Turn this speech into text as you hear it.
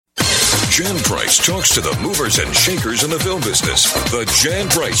Jan Price talks to the movers and shakers in the film business. The Jan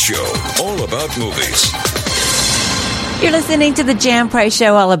Price Show, all about movies. You're listening to the Jan Price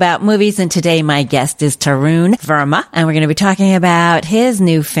Show, all about movies, and today my guest is Tarun Verma, and we're going to be talking about his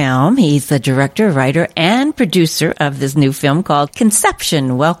new film. He's the director, writer, and producer of this new film called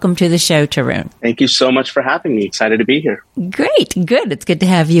Conception. Welcome to the show, Tarun. Thank you so much for having me. Excited to be here. Great. Good. It's good to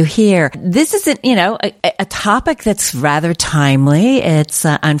have you here. This isn't, a topic that's rather timely. It's,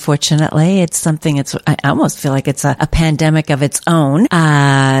 unfortunately, it's something I almost feel like it's a pandemic of its own.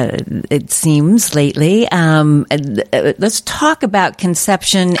 It seems lately. Let's talk about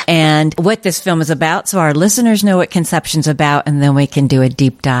Conception and what this film is about so our listeners know what Conception's about, and then we can do a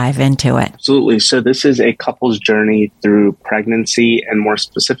deep dive into it. Absolutely. So this is a couple's journey through pregnancy and more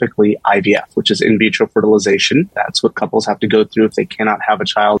specifically IVF, which is in vitro fertilization. That's what couples have to go through if they cannot have a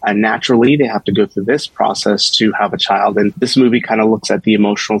child. And naturally, they have to go through this process to have a child. And this movie kind of looks at the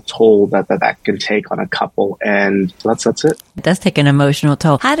emotional toll that can take on a couple. And that's it. It does take an emotional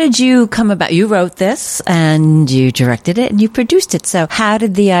toll. How did you come about? You wrote this and you directed it and you produced it. So how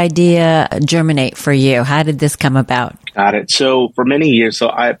did the idea germinate for you? How did this come about? Got it. So for many years,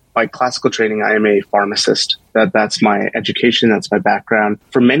 by classical training, I am a pharmacist. That's my education. That's my background.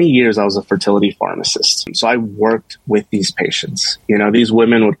 For many years, I was a fertility pharmacist. So I worked with these patients. These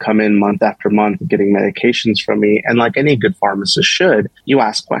women would come in month after month getting medications from me. And like any good pharmacist should, you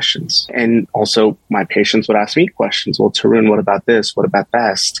ask questions. And also my patients would ask me questions. Well, Tarun, what about this? What about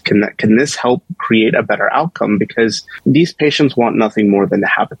that? Can this help create a better outcome? Because these patients want nothing more than to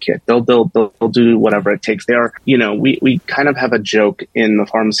have a kid. They'll do whatever it takes. We kind of have a joke in the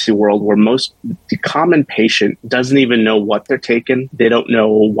pharmacy world where the common patient doesn't even know what they're taking. They don't know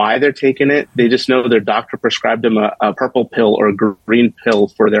why they're taking it. They just know their doctor prescribed them a purple pill or a green pill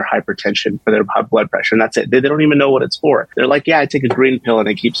for their hypertension, for their high blood pressure. And that's it. They don't even know what it's for. They're like, yeah, I take a green pill and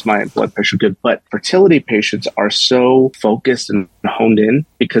it keeps my blood pressure good. But fertility patients are so focused and honed in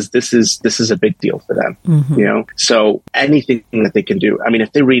because this is a big deal for them. Mm-hmm. So anything that they can do. I mean,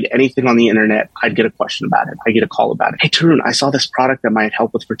 if they read anything on the internet, I'd get a question about it. I get a call about it. Hey, Tarun, I saw this product that might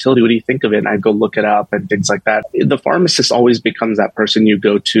help with fertility. What do you think of it? And I'd go look it up and things like that. The pharmacist always becomes that person you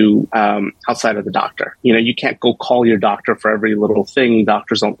go to outside of the doctor. You can't go call your doctor for every little thing.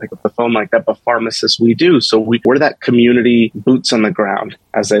 Doctors don't pick up the phone like that, but pharmacists, we do. So we're that community boots on the ground,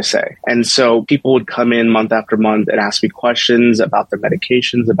 as they say. And so people would come in month after month and ask me questions about their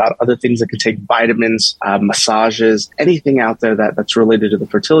medications, about other things that could take vitamins, massages, anything out there that's related to the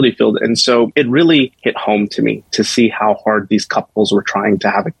fertility field. And so it really hit home to me to see how hard these couples were trying to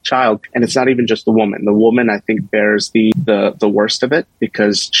have a child. And it's not even just the woman. The woman, I think, bears the worst of it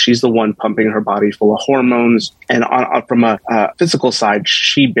because she's the one pumping her body full of hormones. And from a physical side,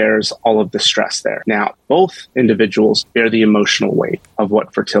 she bears all of the stress there. Now, both individuals bear the emotional weight of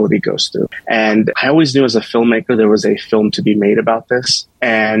what fertility goes through. And I always knew as a filmmaker, there was a film to be made about this.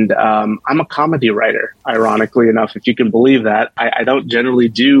 And I'm a comedy writer, ironically enough, if you can believe that. I don't generally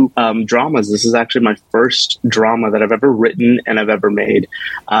do dramas. This is actually my first drama that I've ever written and I've ever made.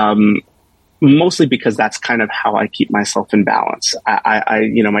 Mostly because that's kind of how I keep myself in balance.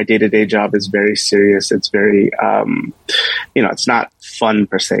 My day-to-day job is very serious. It's very, it's not fun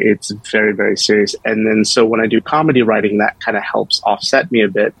per se. It's very, very serious. And then so when I do comedy writing, that kind of helps offset me a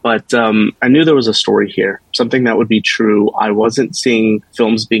bit. But I knew there was a story here, something that would be true. I wasn't seeing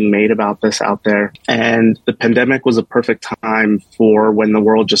films being made about this out there. And the pandemic was a perfect time for when the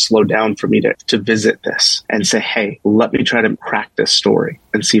world just slowed down for me to visit this and say, hey, let me try to crack this story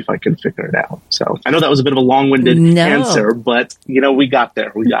and see if I can figure it out. So I know that was a bit of a long-winded answer, but we got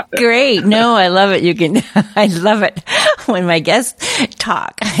there. Great. No, I love it. I love it when my guests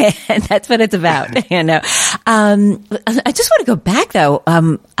talk. And that's what it's about. I just want to go back though.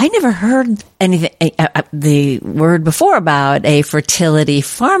 I never heard anything, the word before about a fertility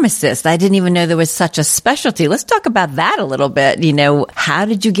pharmacist. I didn't even know there was such a specialty. Let's talk about that a little bit. How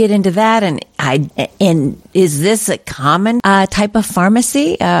did you get into that? And is this a common type of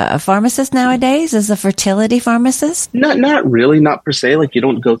pharmacy? A pharmacist nowadays is a fertility pharmacist? Not really, not per se. Like you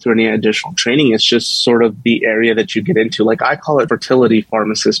don't go through any additional training. It's just sort of the area that you get into. Like I call it fertility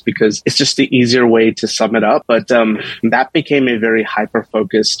pharmacist because it's just the easier way to sum it up. But that became a very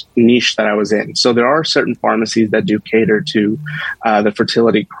hyper-focused niche that I was in. So there are certain pharmacies that do cater to the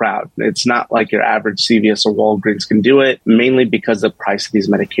fertility crowd. It's not like your average CVS or Walgreens can do it, mainly because the price of these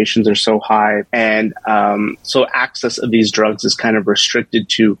medications are so high. prescribe. And so access of these drugs is kind of restricted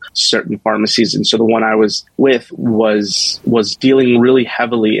to certain pharmacies. And so the one I was with was dealing really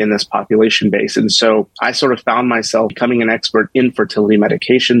heavily in this population base. And so I sort of found myself becoming an expert in fertility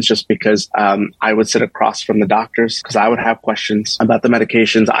medications just because I would sit across from the doctors because I would have questions about the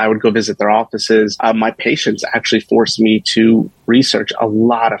medications. I would go visit their offices. My patients actually forced me to research a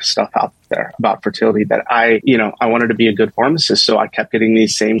lot of stuff out there about fertility that I wanted to be a good pharmacist. So I kept getting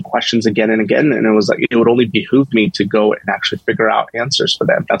these same questions again and again. And it was like, it would only behoove me to go and actually figure out answers for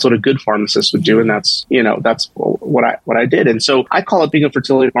them. That's what a good pharmacist would do. And that's what I did. And so I call it being a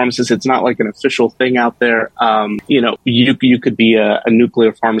fertility pharmacist. It's not like an official thing out there. You could be a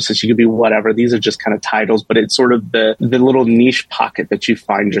nuclear pharmacist. You could be whatever. These are just kind of titles, but it's sort of the little niche pocket that you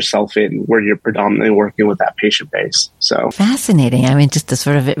find yourself in where you're predominantly working with that patient base. So fascinating. I mean, just the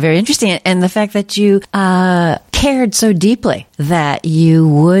sort of very interesting. And the fact that you cared so deeply that you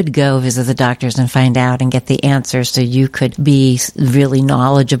would go visit the doctors and find out and get the answers so you could be really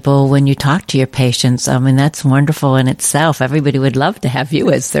knowledgeable when you talk to your patients. I mean, that's wonderful in itself. Everybody would love to have you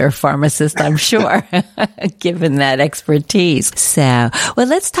as their pharmacist, I'm sure, given that expertise. So, well,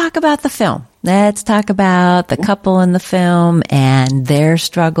 let's talk about the film. Let's talk about the couple in the film and their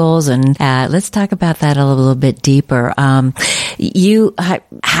struggles, and let's talk about that a little bit deeper. How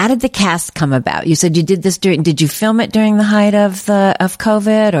did the cast come about? You said you did this did you film it during the height of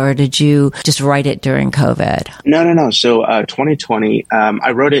COVID, or did you just write it during COVID? No. So 2020,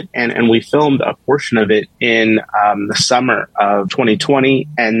 I wrote it and we filmed a portion of it in the summer of 2020,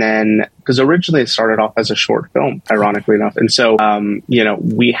 and then because originally it started off as a short film, ironically enough. And so,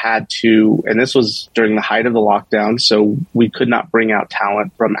 we had to, and this was during the height of the lockdown, so we could not bring out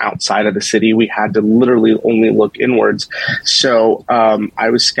talent from outside of the city. We had to literally only look inwards. So I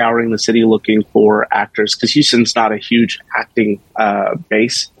was scouring the city looking for actors because Houston's not a huge acting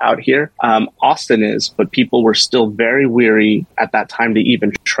base out here. Austin is, but people were still very weary at that time to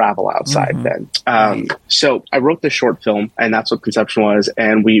even travel outside then. So I wrote this short film, and that's what Conception was.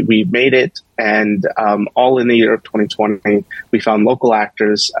 And we made it, and all in the year of 2020, we found local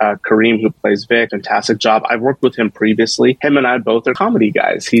actors. Kareem, who plays Vic, fantastic job. I've worked with him previously. Him and I both are comedy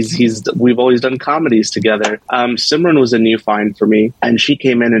guys. We've always done comedies together. Simran was a new find for me, and she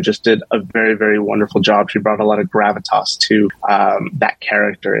came in and just did a very, very wonderful job. She brought a lot of gravitas to that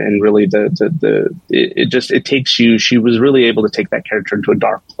character, and really it takes you. She was really able to take that character into a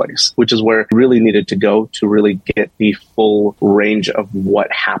dark place, which is where it really needed to go to really get the full range of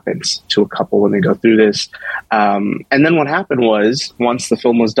what happens to a couple when they go through this. And then what happened was, once the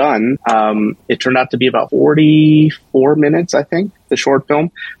film was done, it turned out to be about 44 minutes, I think, the short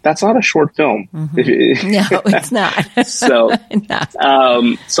film. That's not a short film. No, it's not. So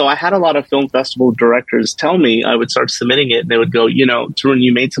I had a lot of film festival directors tell me, I would start submitting it, and they would go, Tarun,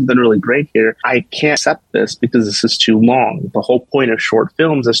 you made something really great here. I can't accept this because this is too long. The whole point of short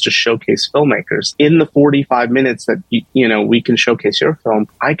films is to showcase filmmakers. In the 45 minutes that, we can showcase your film,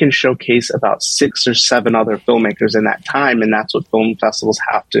 I can showcase about 6 or 7 other filmmakers in that time. And that's what film festivals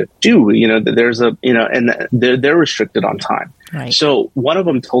have to do. There's and they're restricted on time. Right. So one of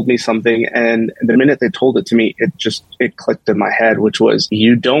them told me something, and the minute they told it to me, it clicked in my head, which was,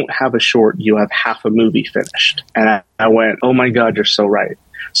 you don't have a short, you have half a movie finished. And I went, oh my God, you're so right.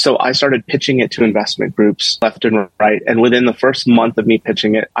 So I started pitching it to investment groups left and right. And within the first month of me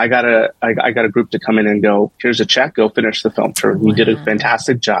pitching it, I got a group to come in and go, here's a check, go finish the film. You did a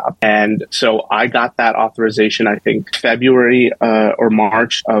fantastic job. And so I got that authorization, I think February or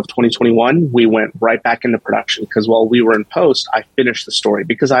March of 2021. We went right back into production because while we were in post, I finished the story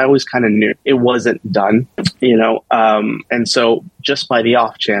because I always kind of knew it wasn't done, and so just by the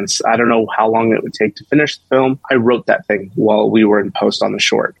off chance, I don't know how long it would take to finish the film, I wrote that thing while we were in post on the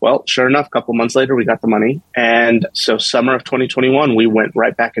short. Well, sure enough, a couple months later, we got the money. And so summer of 2021, we went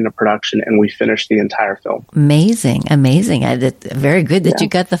right back into production and we finished the entire film. Amazing. Very good that you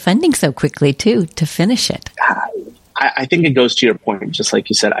got the funding so quickly, too, to finish it. I think it goes to your point, just like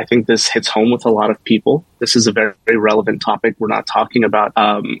you said. I think this hits home with a lot of people. This is a very, very relevant topic. We're not talking about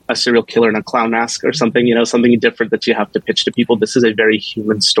a serial killer in a clown mask or something, something different that you have to pitch to people. This is a very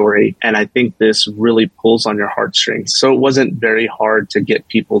human story. And I think this really pulls on your heartstrings. So it wasn't very hard to get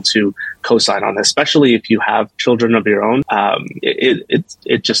people to co-sign on this, especially if you have children of your own. It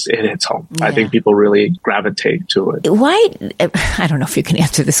hits home. Yeah. I think people really gravitate to it. Why? I don't know if you can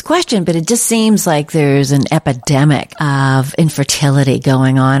answer this question, but it just seems like there's an epidemic of infertility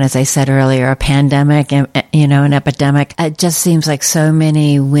going on. As I said earlier, a pandemic, an epidemic. It just seems like so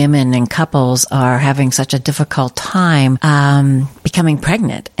many women and couples are having such a difficult time becoming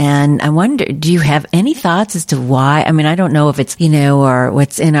pregnant. And I wonder, do you have any thoughts as to why? I mean, I don't know if it's, or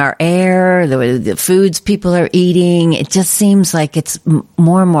what's in our air, the foods people are eating. It just seems like it's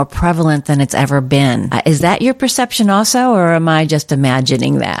more and more prevalent than it's ever been. Is that your perception also, or am I just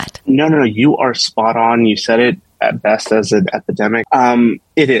imagining that? No, you are spot on. You said it at best as an epidemic.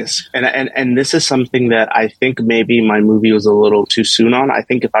 It is. And this is something that I think maybe my movie was a little too soon on. I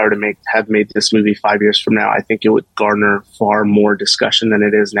think if I were to have made this movie 5 years from now, I think it would garner far more discussion than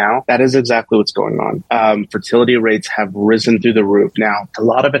it is now. That is exactly what's going on. Fertility rates have risen through the roof. Now, a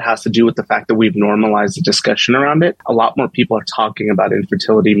lot of it has to do with the fact that we've normalized the discussion around it. A lot more people are talking about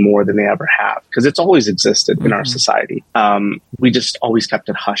infertility more than they ever have, because it's always existed in our society. We just always kept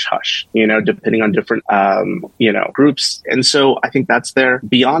it hush-hush, depending on different, groups. And so I think that's there.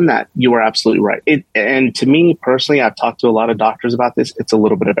 Beyond that, you are absolutely right. And to me personally, I've talked to a lot of doctors about this. It's a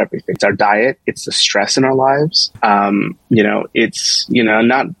little bit of everything. It's our diet. It's the stress in our lives. It's,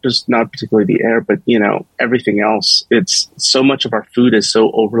 not particularly the air, but, everything else. It's so much of our food is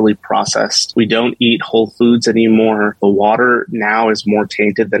so overly processed. We don't eat whole foods anymore. The water now is more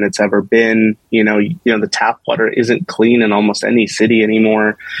tainted than it's ever been. The tap water isn't clean in almost any city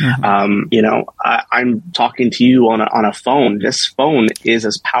anymore. I'm talking to you on a phone. This phone is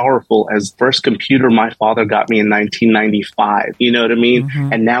as powerful as the first computer my father got me in 1995. You know what I mean?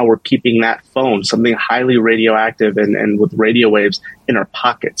 And now we're keeping that phone, something highly radioactive and with radio waves, in our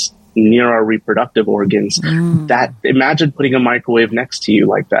pockets, near our reproductive organs. That, imagine putting a microwave next to you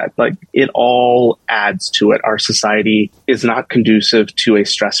like that. Like, it all adds to it. Our society is not conducive to a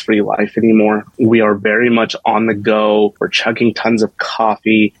stress-free life anymore. We are very much on the go. We're chugging tons of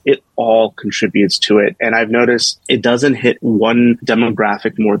coffee. It all contributes to it. And I've noticed it doesn't hit one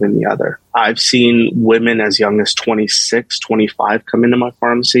demographic more than the other. I've seen women as young as 26, 25 come into my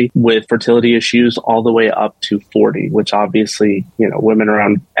pharmacy with fertility issues all the way up to 40, which obviously, women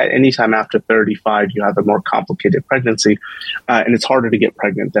around anytime after 35, you have a more complicated pregnancy. And it's harder to get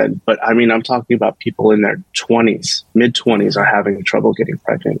pregnant then. But I mean, I'm talking about people in their 20s, mid-20s are having trouble getting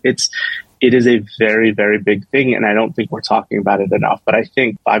pregnant. It is a very, very big thing, and I don't think we're talking about it enough. But I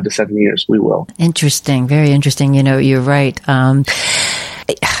think 5 to 7 years we will. Interesting. Very interesting. You're right.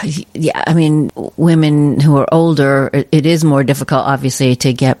 Yeah, I mean, women who are older, it is more difficult, obviously,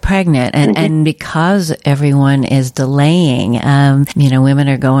 to get pregnant. And because everyone is delaying, women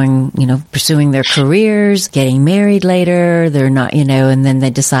are going, pursuing their careers, getting married later. They're not, and then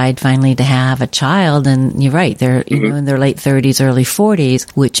they decide finally to have a child. And you're right, they're, in their late 30s, early 40s,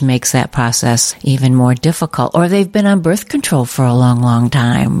 which makes that process even more difficult. Or they've been on birth control for a long, long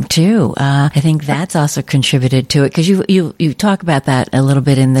time, too. I think that's also contributed to it, because you talk about that a little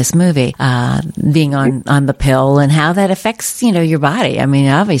bit in this movie, being on the pill and how that affects, your body. I mean,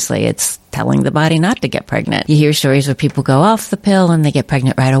 obviously it's telling the body not to get pregnant. You hear stories where people go off the pill and they get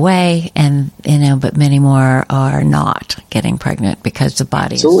pregnant right away, and, but many more are not getting pregnant because the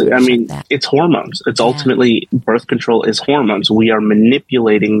body Absolutely. I mean, it's hormones. It's ultimately, birth control is hormones. We are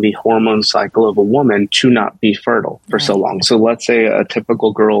manipulating the hormone cycle of a woman to not be fertile for so long. So let's say a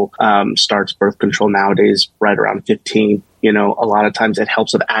typical girl starts birth control nowadays right around 15. A lot of times it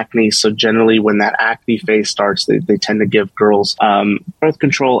helps with acne. So generally when that acne phase starts, they tend to give girls birth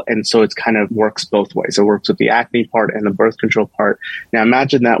control. And so it kind of works both ways. It works with the acne part and the birth control part. Now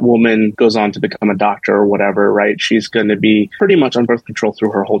imagine that woman goes on to become a doctor or whatever, right? She's going to be pretty much on birth control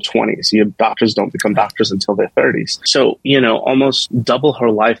through her whole 20s. Doctors don't become doctors until their 30s. So, almost double her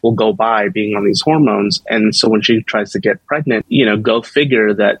life will go by being on these hormones. And so when she tries to get pregnant, go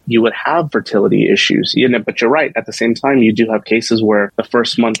figure that you would have fertility issues. But you're right. At the same time, you do have cases where the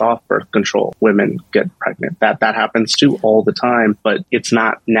first month off birth control, women get pregnant. That happens too all the time, but it's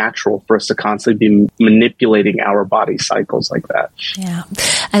not natural for us to constantly be manipulating our body cycles like that. Yeah.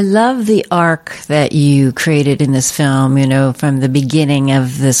 I love the arc that you created in this film, from the beginning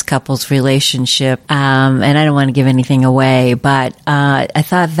of this couple's relationship. And I don't want to give anything away, but I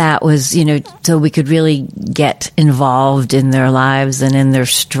thought that was, so we could really get involved in their lives and in their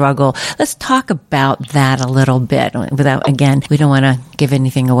struggle. Let's talk about that a little bit without, again, we don't want to give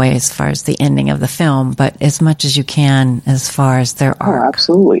anything away as far as the ending of the film, but as much as you can as far as their arc. Oh,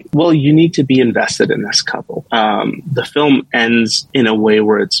 absolutely. Well, you need to be invested in this couple. The film ends in a way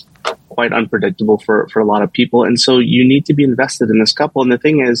where it's quite unpredictable for a lot of people. And so you need to be invested in this couple. And the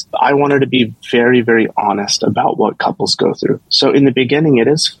thing is, I wanted to be very, very honest about what couples go through. So in the beginning, it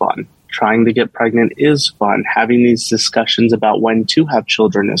is fun. Trying to get pregnant is fun. Having these discussions about when to have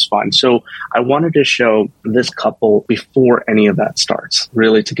children is fun. So I wanted to show this couple before any of that starts,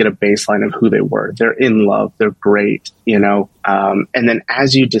 really to get a baseline of who they were. They're in love. They're great. And then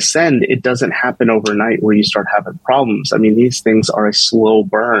as you descend, it doesn't happen overnight where you start having problems. I mean, these things are a slow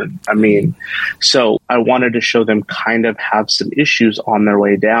burn. I mean, so I wanted to show them kind of have some issues on their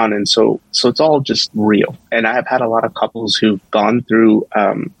way down. And so it's all just real. And I have had a lot of couples who've gone through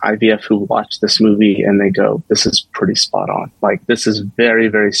IVF who watch this movie and they go, this is pretty spot on. Like, this is very,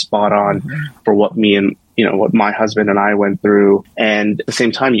 very spot on for what me and what my husband and I went through. And at the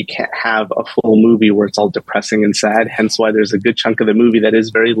same time, you can't have a full movie where it's all depressing and sad. Hence why there's a good chunk of the movie that is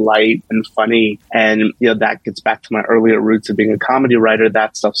very light and funny. And, that gets back to my earlier roots of being a comedy writer.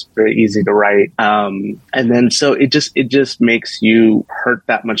 That stuff's very easy to write. And then, so it just makes you hurt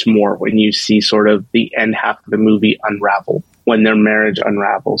that much more when you see sort of the end half of the movie unravel, when their marriage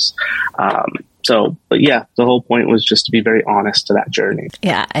unravels. But yeah, the whole point was just to be very honest to that journey.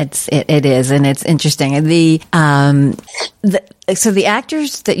 Yeah, it is, and it's interesting. So the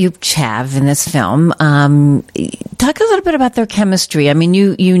actors that you have in this film, talk a little bit about their chemistry. I mean,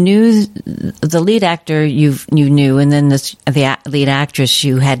 you knew the lead actor you knew, and then the lead actress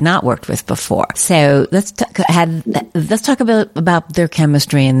you had not worked with before. So let's talk about their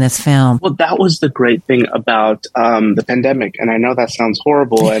chemistry in this film. Well, that was the great thing about the pandemic, and I know that sounds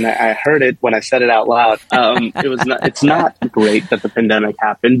horrible, and I heard it when I said it out loud. It's not great that the pandemic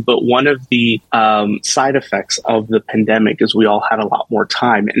happened, but one of the side effects of the pandemic is we all had a lot more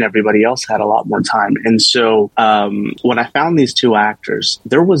time and everybody else had a lot more time. And so when I found these two actors,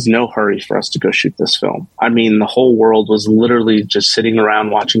 there was no hurry for us to go shoot this film. I mean, the whole world was literally just sitting around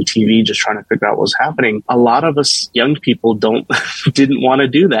watching TV, just trying to figure out what was happening. A lot of us young people didn't want to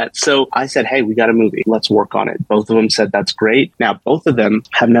do that. So I said, hey, we got a movie. Let's work on it. Both of them said, that's great. Now, both of them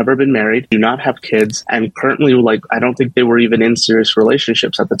have never been married, do not have kids, and currently, I don't think they were even in serious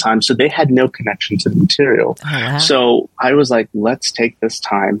relationships at the time. So they had no connection to the material. Oh, wow. So I was like, let's take this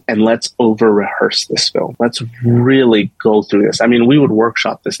time and let's over-rehearse this film. Let's really go through this. I mean, we would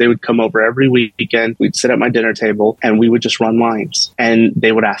workshop this. They would come over every weekend. We'd sit at my dinner table and we would just run lines. And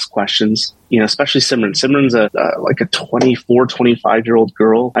they would ask questions. Especially Simran. Simran's a 24, 25-year-old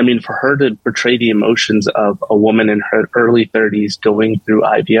girl. I mean, for her to portray the emotions of a woman in her early 30s going through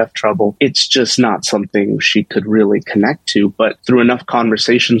IVF trouble, it's just not something she could really connect to. But through enough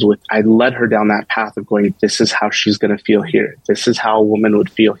conversations I led her down that path of going, this is how she's going to feel here. This is how a woman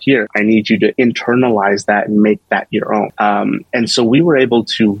would feel here. I need you to internalize that and make that your own. And so we were able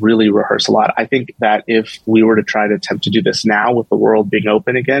to really rehearse a lot. I think that if we were to try to attempt to do this now with the world being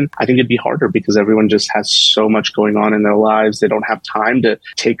open again, I think it'd be harder because everyone just has so much going on in their lives. They don't have time to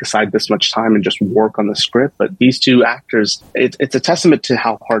take aside this much time and just work on the script. But these two actors, it's a testament to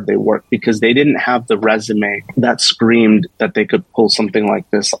how hard they work because they didn't have the resume that screamed that they could pull something like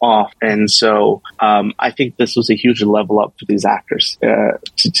this off. And so I think this was a huge level up for these actors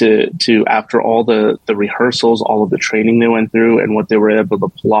to after all the rehearsals, all of the training they went through and what they were able to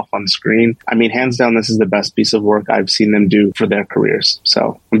pull off on screen. I mean, hands down, this is the best piece of work I've seen them do for their careers.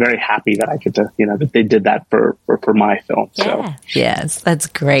 So I'm very happy that I get to, that they did that for my film. Yeah. So. Yes, that's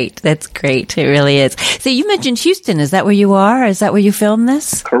great. That's great. It really is. So you mentioned Houston. Is that where you are? Is that where you filmed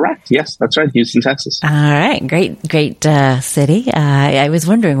this? Correct. Yes, that's right. Houston, Texas. All right. Great city. I was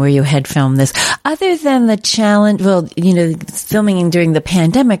wondering where you had filmed this. Other than the challenge, filming during the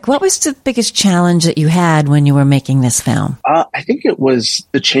pandemic, what was the biggest challenge that you had when you were making this film? I think it was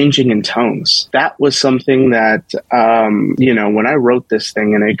the changing in tones. That was something that, when I wrote this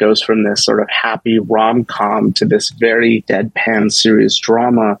thing and it goes from this sort of happy rom-com to this very deadpan serious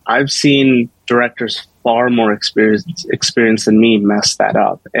drama, I've seen directors far more experienced than me mess that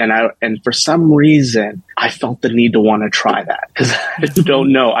up. And for some reason, I felt the need to want to try that because I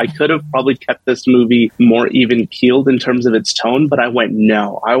don't know. I could have probably kept this movie more even keeled in terms of its tone, but I went,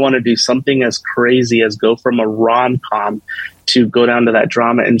 no, I want to do something as crazy as go from a rom-com to go down to that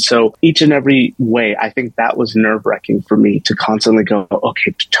drama. And so each and every way, I think that was nerve-wracking for me to constantly go,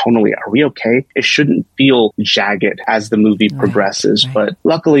 okay, tonally, are we okay? It shouldn't feel jagged as the movie progresses. Right. But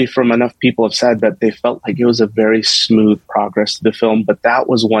luckily, from enough people have said that they felt like it was a very smooth progress to the film. But that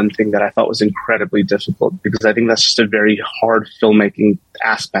was one thing that I thought was incredibly difficult because I think that's just a very hard filmmaking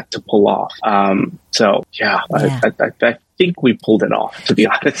aspect to pull off. I think we pulled it off, to be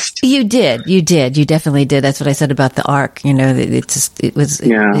honest. You did. You definitely did. That's what I said about the arc. It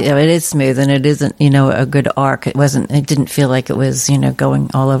is smooth and it isn't, a good arc. It didn't feel like it was, going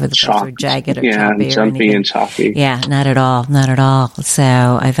all over the place or jagged or choppy. Jumpy and choppy. Yeah, not at all.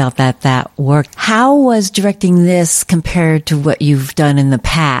 So I felt that worked. How was directing this compared to what you've done in the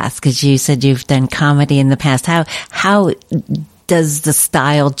past? Because you said you've done comedy in the past. How does the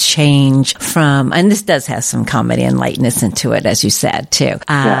style change from, and this does have some comedy and lightness into it, as you said, too.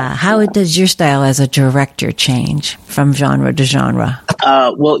 How does your style as a director change from genre to genre?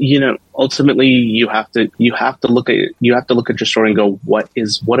 Well, ultimately you have to look at your story and go, what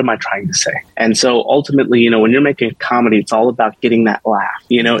am I trying to say? And so ultimately, when you're making a comedy, it's all about getting that laugh.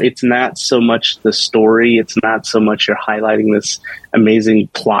 It's not so much the story. It's not so much you're highlighting this amazing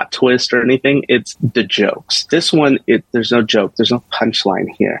plot twist or anything. It's the jokes. This one, there's no joke. There's no punchline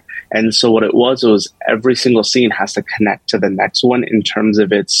here. And so what it was every single scene has to connect to the next one in terms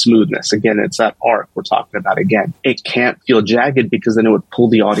of its smoothness. Again, it's that arc we're talking about again. It can't feel jagged because then it would pull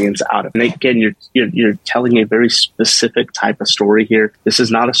the audience out of it. And again, you're telling a very specific type of story here. This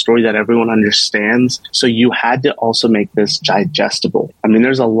is not a story that everyone understands. So you had to also make this digestible. I mean,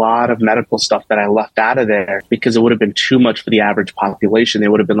 there's a lot of medical stuff that I left out of there because it would have been too much for the average population. They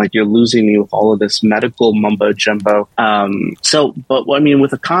would have been like, you're losing me with all of this medical mumbo jumbo.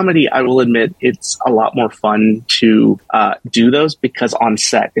 With a comedy, I will admit it's a lot more fun to do those because on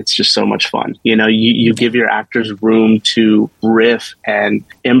set, it's just so much fun. You give your actors room to riff and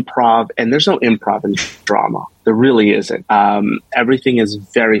improv, and there's no improv in drama. There really isn't. Everything is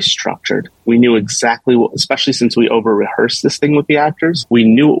very structured. We knew exactly what, especially since we over-rehearsed this thing with the actors, we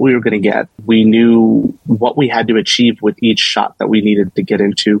knew what we were going to get. We knew what we had to achieve with each shot that we needed to get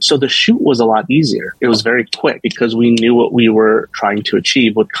into. So the shoot was a lot easier. It was very quick because we knew what we were trying to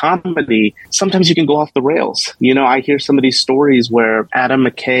achieve. With comedy, sometimes you can go off the rails. I hear some of these stories where Adam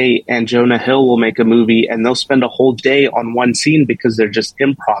McKay and Jonah Hill will make a movie and they'll spend a whole day on one scene because they're just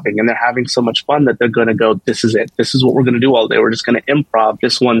improvising and they're having so much fun that they're going to go, this is it. This is what we're going to do all day. We're just going to improv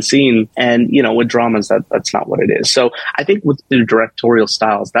this one scene. And, with dramas, that's not what it is. So I think with the directorial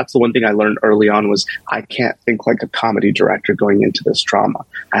styles, that's the one thing I learned early on was I can't think like a comedy director going into this drama.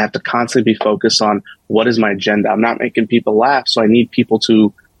 I have to constantly be focused on what is my agenda. I'm not making people laugh, so I need people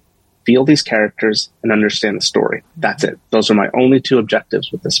to feel these characters and understand the story. That's it. Those are my only two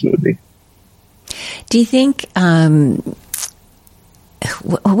objectives with this movie. Do you think...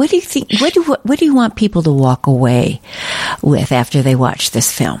 What do you think? What do you want people to walk away with after they watch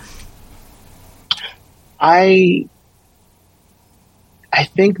this film? I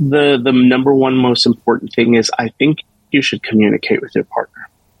think the number one most important thing is I think you should communicate with your partner.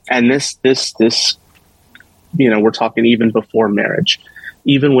 And this we're talking even before marriage,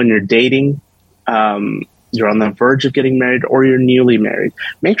 even when you're dating, you're on the verge of getting married or you're newly married.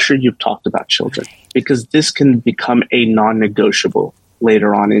 Make sure you've talked about children because this can become a non-negotiable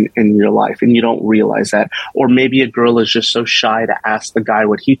later on in your life and you don't realize that. Or maybe a girl is just so shy to ask the guy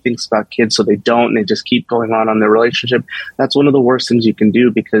what he thinks about kids, so they don't, and they just keep going on their relationship. That's one of the worst things you can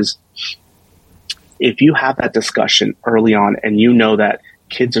do, because if you have that discussion early on and you know that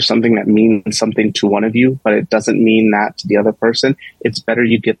kids are something that means something to one of you, but it doesn't mean that to the other person, it's better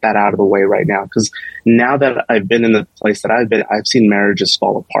you get that out of the way right now. Because now that I've been in the place that I've been, I've seen marriages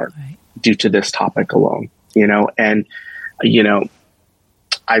fall apart due to this topic alone,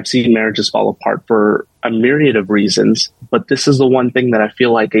 I've seen marriages fall apart for a myriad of reasons, but this is the one thing that I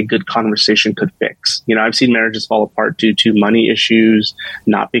feel like a good conversation could fix. I've seen marriages fall apart due to money issues,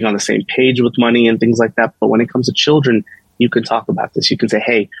 not being on the same page with money and things like that. But when it comes to children, you can talk about this. You can say,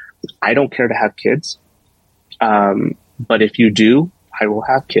 hey, I don't care to have kids, but if you do, I will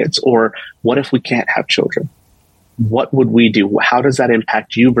have kids. Or what if we can't have children? What would we do? How does that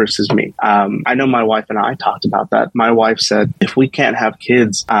impact you versus me? I know my wife and I talked about that. My wife said, if we can't have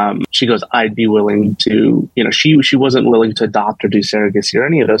kids, she goes, I'd be willing to, she wasn't willing to adopt or do surrogacy or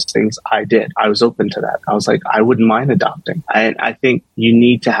any of those things. I did. I was open to that. I was like, I wouldn't mind adopting. And I think you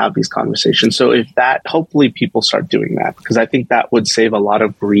need to have these conversations. So if that, hopefully people start doing that, because I think that would save a lot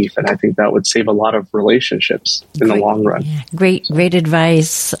of grief. And I think that would save a lot of relationships in the long run. Yeah. Great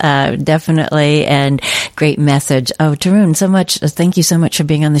advice. Definitely. And great message. Oh, Tarun, thank you so much for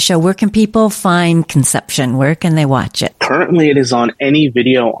being on the show. Where can people find Conception? Where can they watch it? Currently, it is on any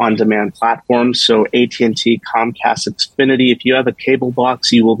video on demand platform. So AT&T, Comcast, Xfinity. If you have a cable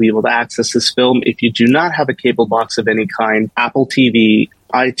box, you will be able to access this film. If you do not have a cable box of any kind, Apple TV,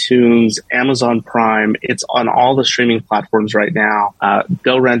 iTunes, Amazon Prime, it's on all the streaming platforms right now.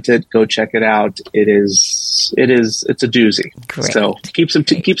 Go rent it, go check it out. It's a doozy. Great. So keep some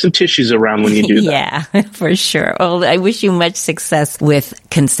tissues around when you do that. Yeah, for sure. Well, I wish you much success with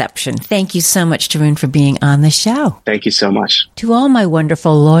Conception. Thank you so much, Tarun, for being on the show. Thank you so much. To all my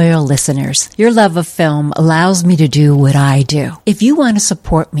wonderful, loyal listeners, your love of film allows me to do what I do. If you want to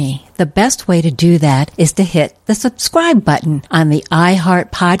support me, The best way to do that is to hit the subscribe button on the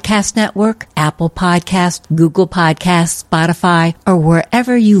iHeart Podcast Network, Apple Podcast, Google Podcasts, Spotify, or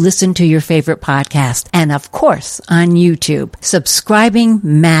wherever you listen to your favorite podcast. And of course, on YouTube. Subscribing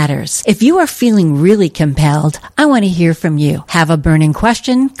matters. If you are feeling really compelled, I want to hear from you. Have a burning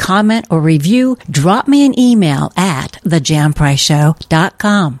question, comment, or review? Drop me an email at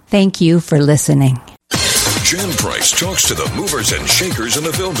thejanpriceshow.com. Thank you for listening. Jan Price talks to the movers and shakers in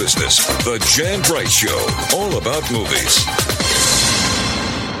the film business. The Jan Price Show, all about movies.